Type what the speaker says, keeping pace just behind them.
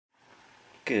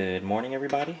Good morning,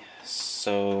 everybody.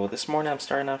 So this morning I'm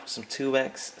starting off with some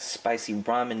 2X spicy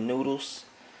ramen noodles.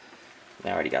 I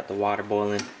already got the water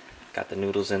boiling, got the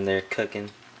noodles in there cooking.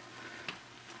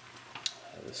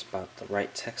 It's about the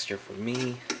right texture for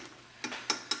me.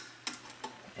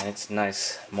 And it's a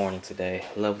nice morning today,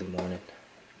 lovely morning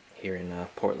here in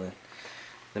Portland.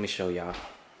 Let me show y'all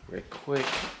real quick.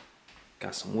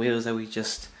 Got some wheels that we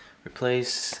just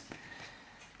replaced.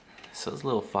 So it's a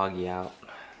little foggy out.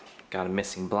 Got a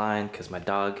missing blind because my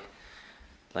dog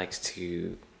likes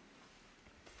to,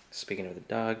 speaking of the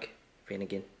dog,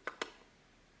 Finnegan,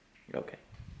 okay.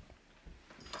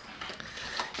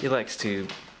 He likes to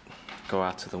go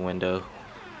out to the window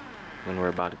when we're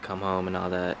about to come home and all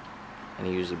that, and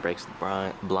he usually breaks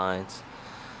the blinds.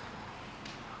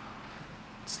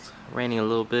 It's raining a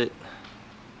little bit.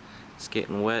 It's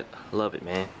getting wet. Love it,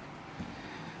 man.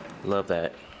 Love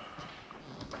that.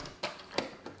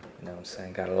 You know what I'm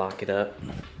saying? Gotta lock it up.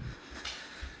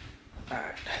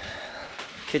 Alright.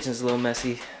 Kitchen's a little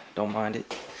messy. Don't mind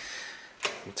it.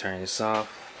 I'm turning this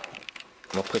off.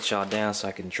 I'm gonna put y'all down so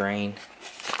I can drain.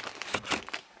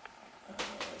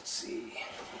 Let's see.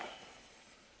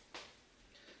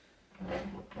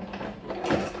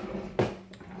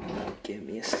 Give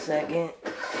me a second.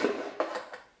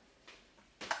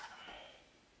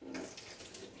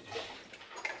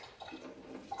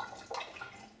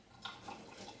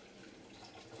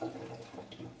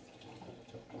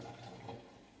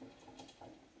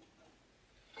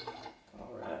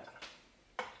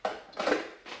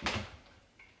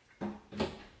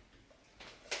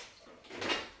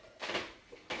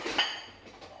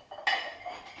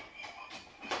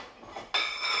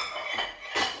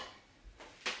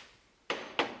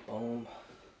 Boom.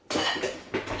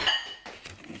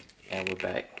 And we're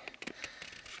back.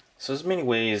 So there's many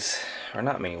ways, or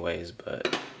not many ways,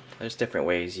 but there's different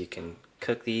ways you can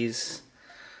cook these.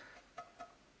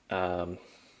 And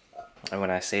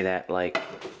when I say that, like,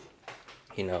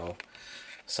 you know,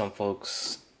 some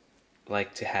folks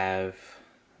like to have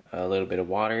a little bit of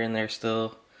water in there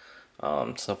still.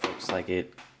 Some folks like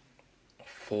it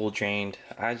full drained.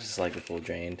 I just like it full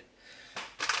drained.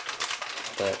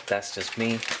 But that's just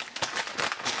me.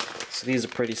 So these are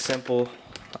pretty simple.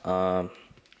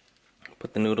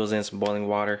 Put the noodles in some boiling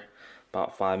water,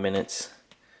 about 5 minutes.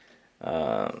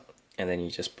 And then you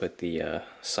just put the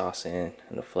sauce in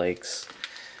and the flakes,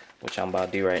 which I'm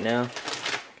about to do right now. I'm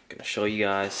gonna show you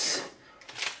guys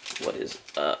what is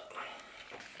up.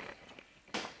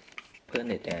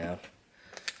 Putting it down.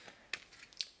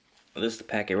 Well, this is the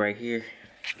packet right here.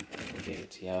 Let me give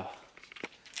it to y'all.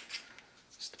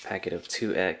 It's the packet of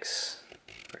 2X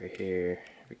right here.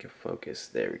 We can focus.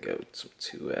 There we go. Some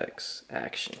 2X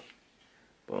action.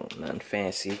 Boom. Nothing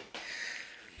fancy.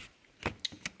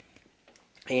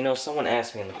 And you know, someone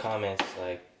asked me in the comments,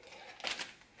 like,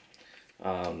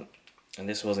 and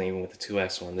this wasn't even with the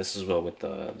 2X one. This is with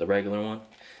the regular one.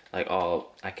 Like, oh,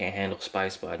 I can't handle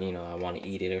spice, but you know, I want to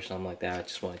eat it or something like that. I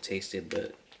just want to taste it,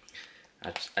 but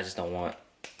I just don't want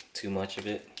too much of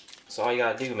it. So all you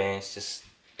gotta do, man, is just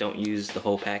don't use the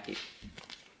whole packet.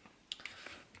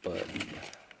 But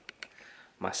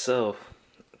myself,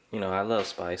 you know, I love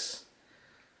spice,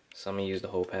 so I'm gonna use the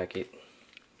whole packet.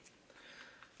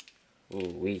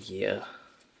 Ooh, yeah.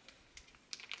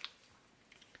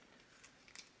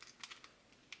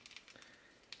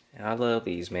 And I love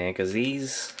these, man, because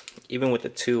these, even with the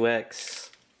 2X,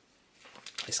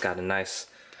 it's got a nice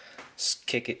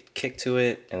kick to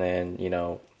it, and then, you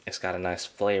know, it's got a nice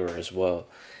flavor as well.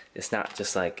 It's not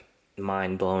just like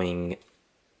mind-blowing,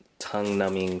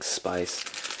 tongue-numbing spice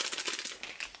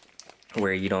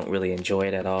where you don't really enjoy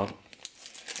it at all.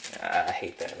 I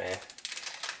hate that, man.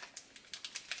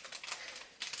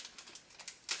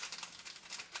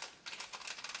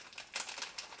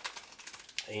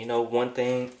 And you know, one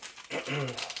thing,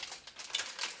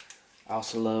 I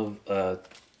also love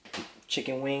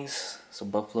chicken wings, so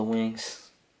buffalo wings.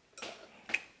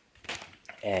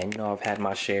 And you know, I've had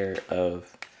my share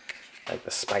of like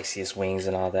the spiciest wings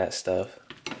and all that stuff.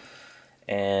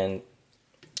 And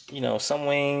you know, some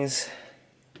wings,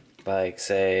 like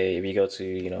say if you go to,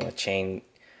 you know, a chain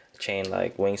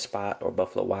like Wingspot or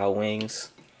Buffalo Wild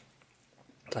Wings,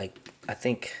 like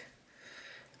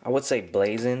I would say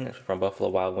Blazing from Buffalo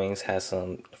Wild Wings has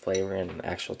some flavor and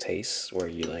actual taste where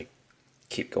you like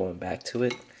keep going back to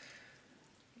it.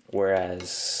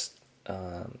 Whereas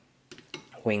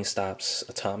Wingstop's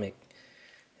Atomic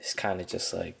is kind of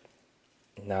just like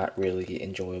not really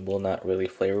enjoyable, not really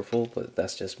flavorful, but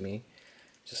that's just me.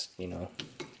 Just, you know,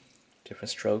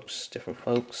 different strokes, different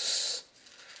folks.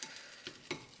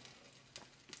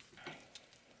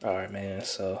 Alright, man,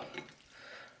 so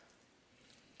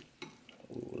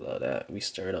that we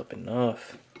stirred up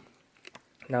enough.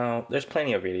 Now, there's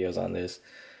plenty of videos on this,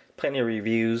 plenty of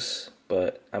reviews,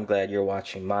 but I'm glad you're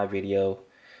watching my video.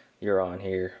 You're on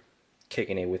here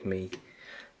kicking it with me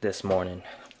this morning.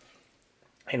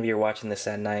 And if you're watching this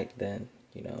at night, then,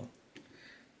 you know,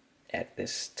 at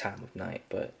this time of night,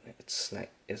 but it's night,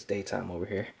 it's daytime over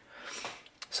here.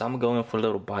 So I'm going for a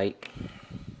little bite.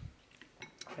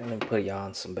 And then put y'all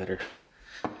on some better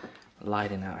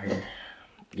lighting out here.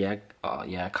 Yeah,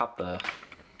 yeah, I copped the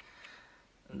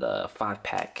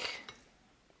 5-pack.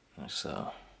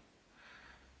 So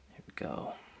here we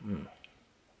go. I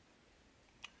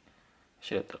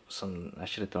should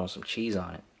have thrown some cheese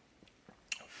on it.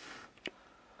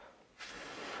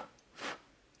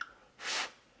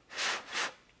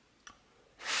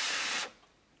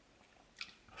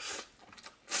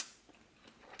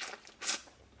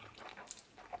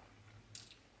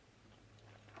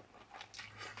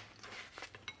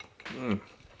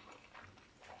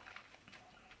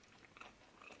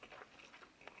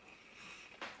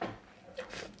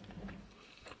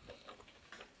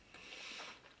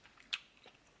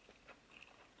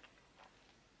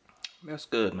 That's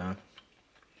good, man.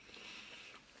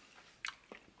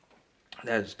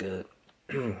 That is good.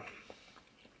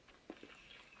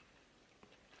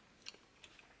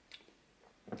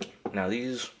 Now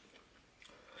these,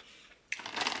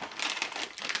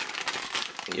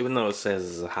 even though it says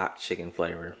it's a hot chicken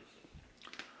flavor,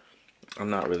 I'm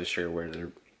not really sure where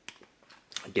they're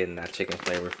getting that chicken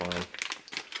flavor from.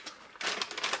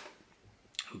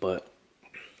 But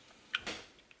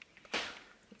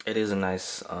it is a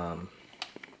nice, like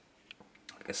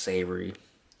a savory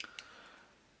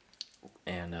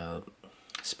and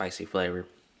spicy flavor.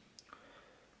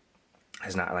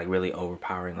 It's not like really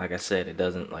overpowering. Like I said, it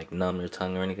doesn't like numb your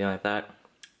tongue or anything like that.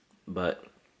 But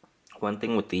one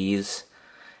thing with these,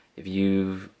 if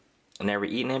you've never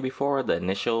eaten it before, the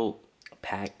initial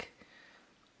pack,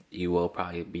 you will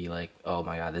probably be like, oh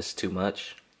my god, this is too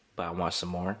much, but I want some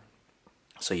more.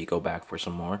 So you go back for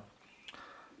some more.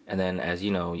 And then as you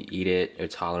know, you eat it, your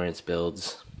tolerance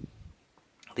builds.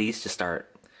 These just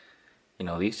start, you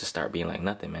know, these just start being like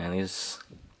nothing, man. These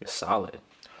are solid.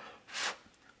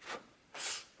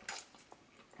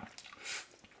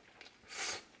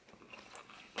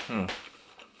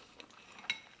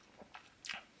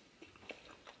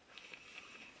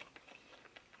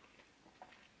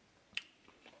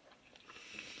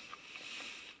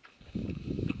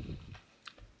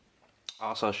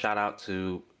 Also, shout out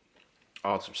to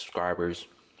all subscribers.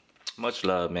 Much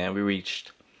love, man. We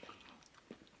reached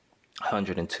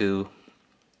 102.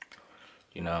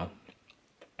 You know,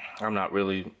 I'm not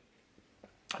really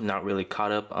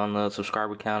caught up on the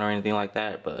subscriber count or anything like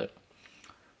that, but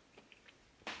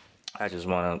I just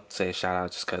want to say a shout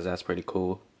out just because that's pretty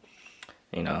cool.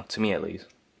 You know, to me at least.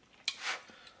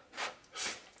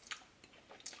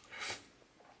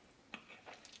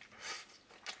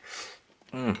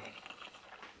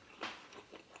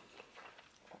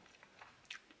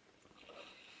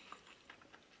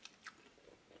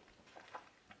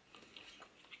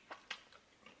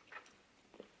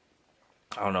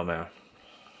 I don't know, man.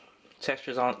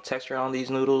 Texture on these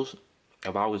noodles,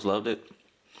 I've always loved it.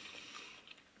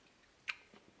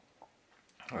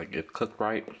 Like, if cooked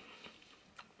right,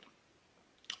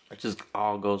 it just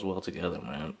all goes well together,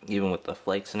 man. Even with the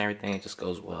flakes and everything, it just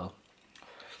goes well.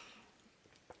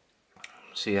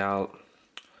 See how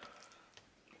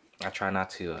I try not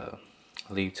to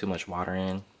leave too much water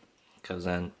in, because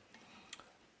then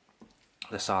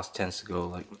the sauce tends to go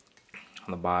like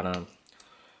on the bottom.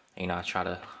 You know, I try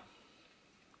to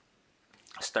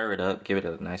stir it up, give it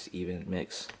a nice even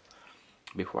mix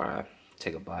before I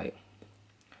take a bite.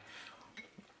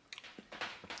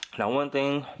 Now, one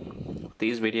thing with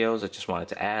these videos, I just wanted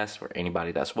to ask for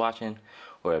anybody that's watching,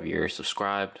 or if you're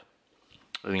subscribed,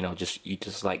 you know, you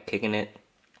just like kicking it,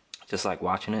 just like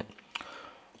watching it.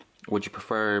 Would you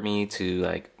prefer me to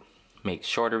like make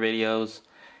shorter videos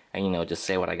and, you know, just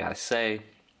say what I gotta say,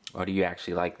 or do you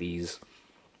actually like these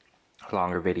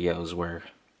longer videos where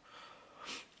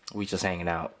we just hanging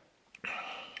out?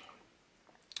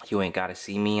 You ain't gotta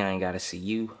see me, I ain't gotta see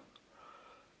you,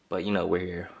 but you know, we're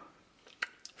here.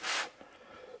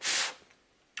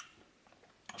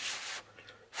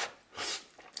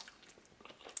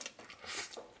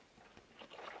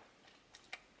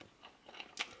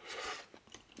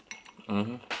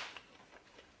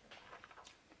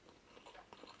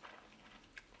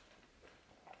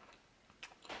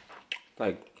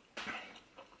 Like,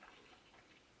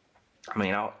 I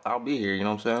mean, I'll be here, you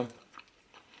know what I'm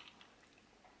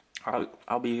saying?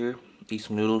 I'll be here, eat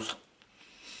some noodles.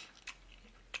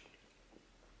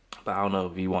 But I don't know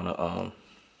if you wanna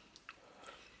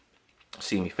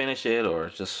see me finish it or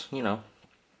just, you know,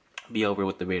 be over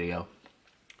with the video.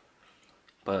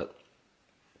 But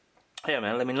yeah,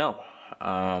 man, let me know.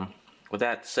 With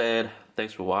that said,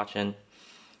 thanks for watching.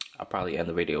 I'll probably end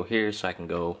the video here so I can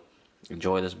go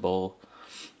enjoy this bowl.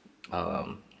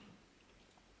 Not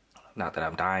that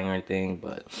I'm dying or anything,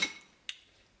 but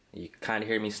you can kind of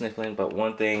hear me sniffling. But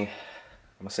one thing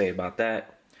I'm gonna say about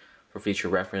that, for future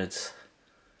reference,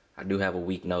 I do have a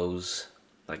weak nose.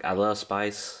 Like, I love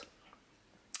spice.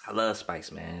 I love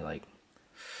spice, man. Like,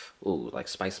 ooh, like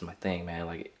spice is my thing, man.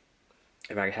 Like,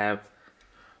 if I have,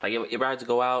 like, if I had to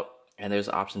go out and there's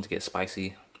an option to get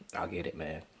spicy, I'll get it,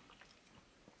 man.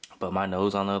 But my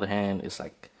nose, on the other hand, is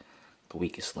like the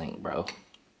weakest link, bro.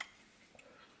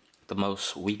 The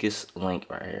most weakest link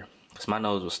right here. Cause my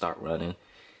nose will start running,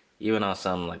 even on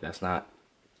something like that's not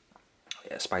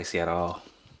spicy at all.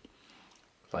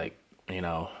 Like, you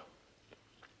know,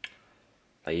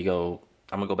 like you go.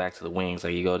 I'm gonna go back to the wings.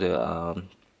 Like, you go to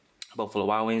Buffalo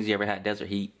Wild Wings. You ever had Desert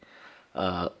Heat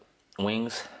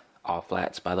wings? All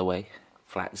flats, by the way.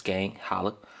 Flats gang,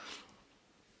 holla.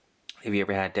 If you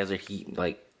ever had Desert Heat,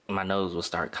 like, my nose will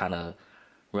start kind of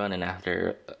running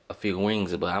after a few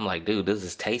wings, but I'm like, dude, this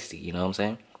is tasty, you know what I'm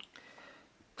saying?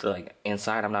 So, like,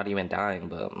 inside I'm not even dying,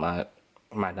 but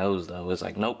my nose though is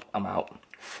like, nope, I'm out.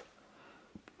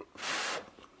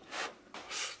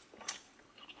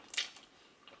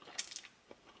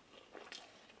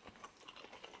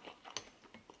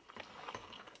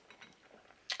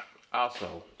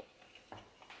 Also,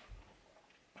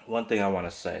 one thing I want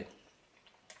to say,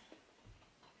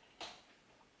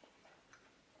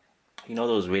 you know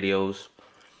those videos,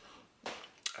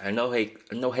 and no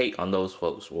hate on those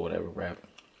folks or whatever, right?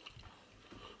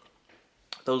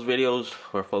 Those videos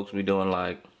where folks be doing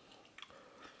like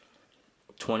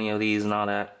 20 of these and all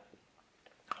that.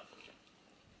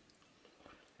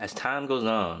 As time goes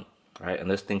on, right, and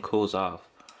this thing cools off,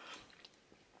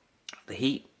 the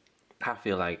heat, I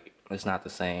feel like it's not the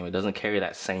same. It doesn't carry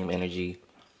that same energy.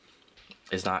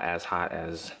 It's not as hot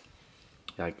as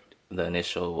like the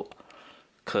initial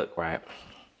cook, right?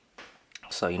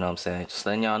 So, you know what I'm saying? Just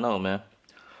letting y'all know, man.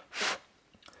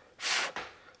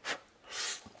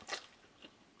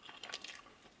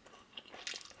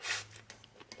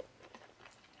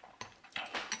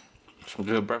 Some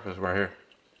good breakfast right here.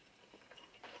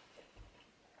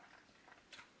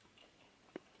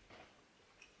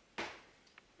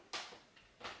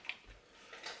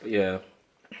 But yeah,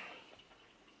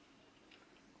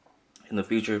 in the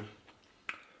future,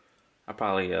 I'll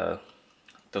probably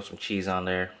throw some cheese on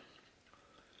there.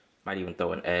 Might even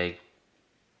throw an egg.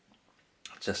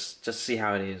 Just see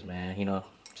how it is, man. You know,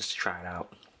 just to try it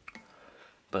out.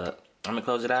 But I'm gonna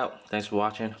close it out. Thanks for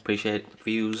watching. Appreciate the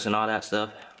views and all that stuff.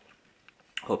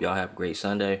 Hope y'all have a great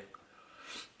Sunday.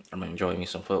 I'm gonna enjoy me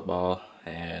some football,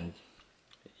 and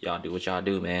y'all do what y'all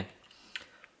do, man.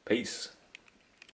 Peace.